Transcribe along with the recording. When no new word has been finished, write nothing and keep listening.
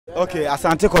Okay,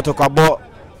 Asante Kotoko abo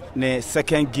ne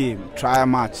second game trial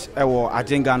match ewo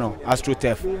Ajengano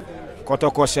AstroTurf.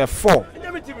 Kotoko she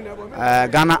 4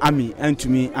 Ghana Army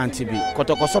entumi antibi.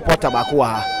 Kotoko supporter ba ko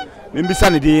ha. Membisa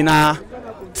ne di na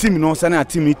team no se na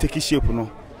team ni take shape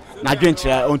no. Na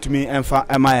dwenkyere ontumi emfa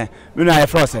emaye. Me no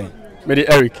ayefro say. Me di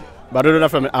Eric. Badodo na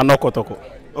from Ano Kotoko.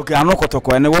 Okay, Ano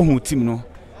Kotoko ene wo hu team no.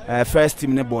 First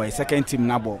team ne boy, second team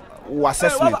na boy.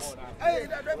 Assessment.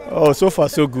 Oh, so far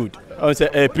so good. I would say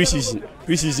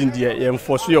preseason there, you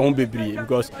enforce your own baby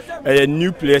because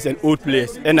new players and old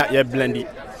players and you're blended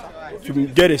to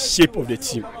get a shape of the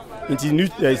team. Into new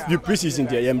preseason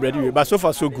there, you're ready. But so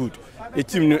far so good. The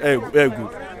team very good.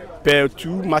 Per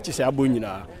 2 matches,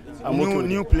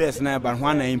 new players now, but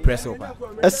one impressive.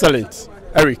 Excellent,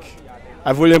 Eric.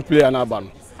 A volume player now,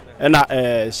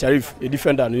 and Sharif, a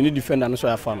defender. You need defender, so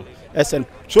I found.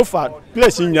 So far,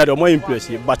 players in the more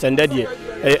impressive, but and that year,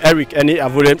 Eric, any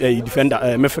avoid a defender,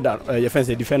 Mefda,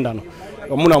 defensive defender.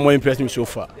 More impressive so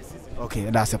far. Okay,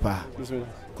 that's a part.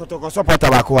 Kotoko supporter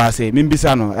Bakoa say,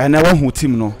 Mimbisano, and I want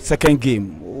team no second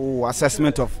game.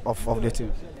 Assessment of the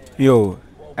team. Yo,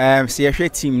 see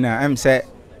team now. I'm say,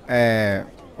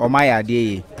 or my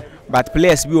idea, but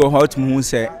players be how to move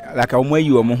say like a way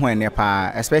you are more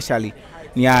nepa, especially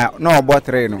near no about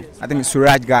Reno. I think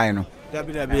Suraj guy no.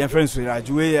 There be a friend Suraj,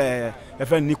 a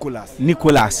friend Nicholas.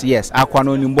 Nicholas, yes.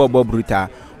 Aquano nimbo bruta.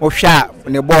 Osha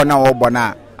nebo na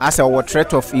obona. As a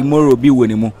threat of immoral be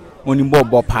winimo. Onimbo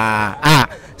bopa.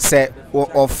 Say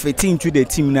of fitting to the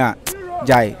team na.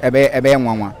 Jai ebe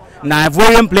mwa. Na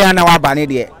volume player na wabane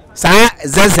de. Sa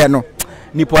zezeno.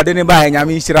 Nipode ne ba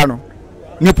nyame nhira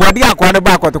Nipodi akwa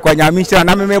ba Kotoko nyame nhira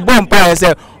na me bompa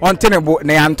say ontenebo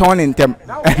na Antoni ntem.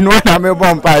 No na me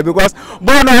bompa because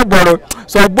bono boro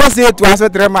so boss it to answer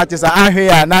 3 matches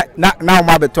here na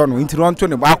ma beto no nti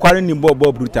Antoni ba akware ni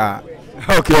bobo brutal.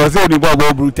 Okay, o say ni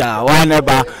bobo brutal. Why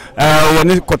never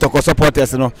woni Kotoko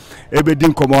supporters no ebedi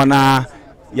nkomo na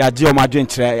yaje o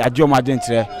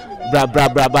madwenkyere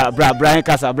bra Brian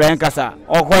Kasa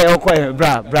okoy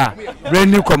bra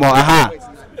ni nkomo aha.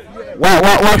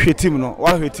 What your team no?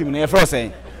 What your team no? Your friend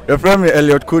saying? Your friend me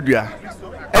Elliot Kodua.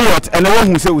 Elliot, and the one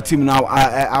who say with team now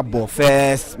abo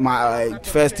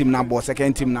first team now ball,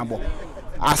 second team now ball.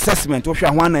 Assessment. What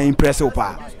you want to impress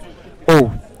opa?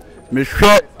 Oh, me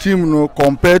share team no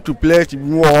compared to players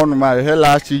more on my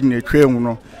last season a train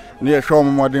no. Near show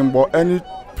more than ball any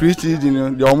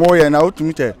preseason. The more and out to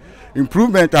meet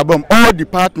improvement above all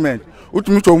departments.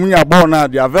 Ultimately, when you ball now,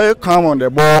 they are very calm on the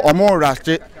ball or more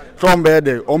rusty. Some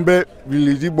better,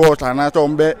 release balls and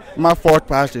some my fourth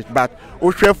passes, but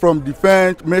also from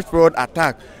defense, midfield,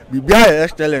 attack, be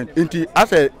excellent.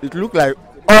 It look like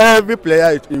every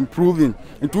player is improving.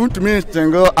 It won't mean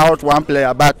single out one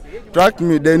player, but trust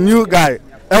me, the new guy,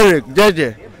 Eric,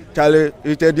 JJ, Charlie,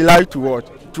 it's a delight to watch.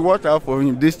 To watch out for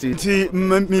him this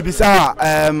season. Maybe sir,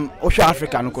 Osha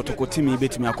Africa no Kotoko team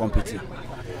bet me a compete.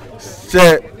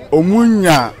 Say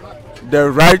Omunya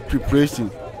the right preparation.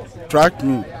 Trust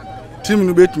me. Team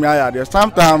no bet me there.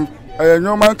 Sometimes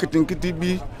no man kitty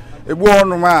be a boy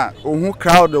no man who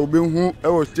crowd will be who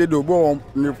ever stayed the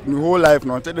whole life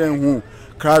not telling who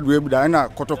crowd will be there.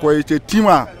 Kotoko is a team.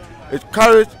 It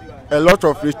carries a lot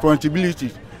of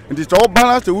responsibilities. And it's all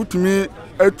balanced to me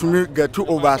get to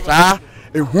over sir.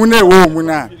 Who ne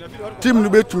team no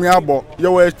bet me about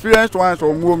your experienced ones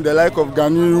or move the like of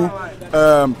Ganu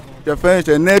your friends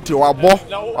a native or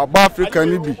Africa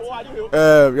nibi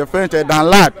your friends a dan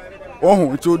lad.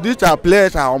 Oh, so these are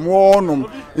players are more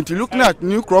into looking at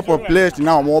new crop of players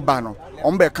now more banner.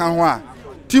 Kanwa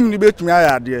team debate me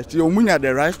there. So we need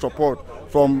the right support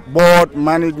from board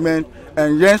management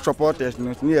and young supporters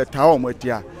near town with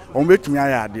ya. Bet me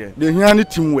there. They hear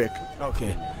teamwork.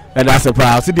 Okay, and that's a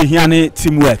proud. See the hear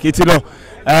teamwork. It's we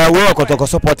are Kotoko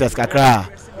supporters kakra.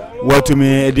 What to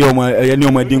me the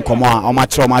any din komo o ma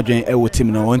tro ma dwen e wo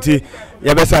team no. Nti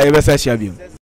ye be say share view.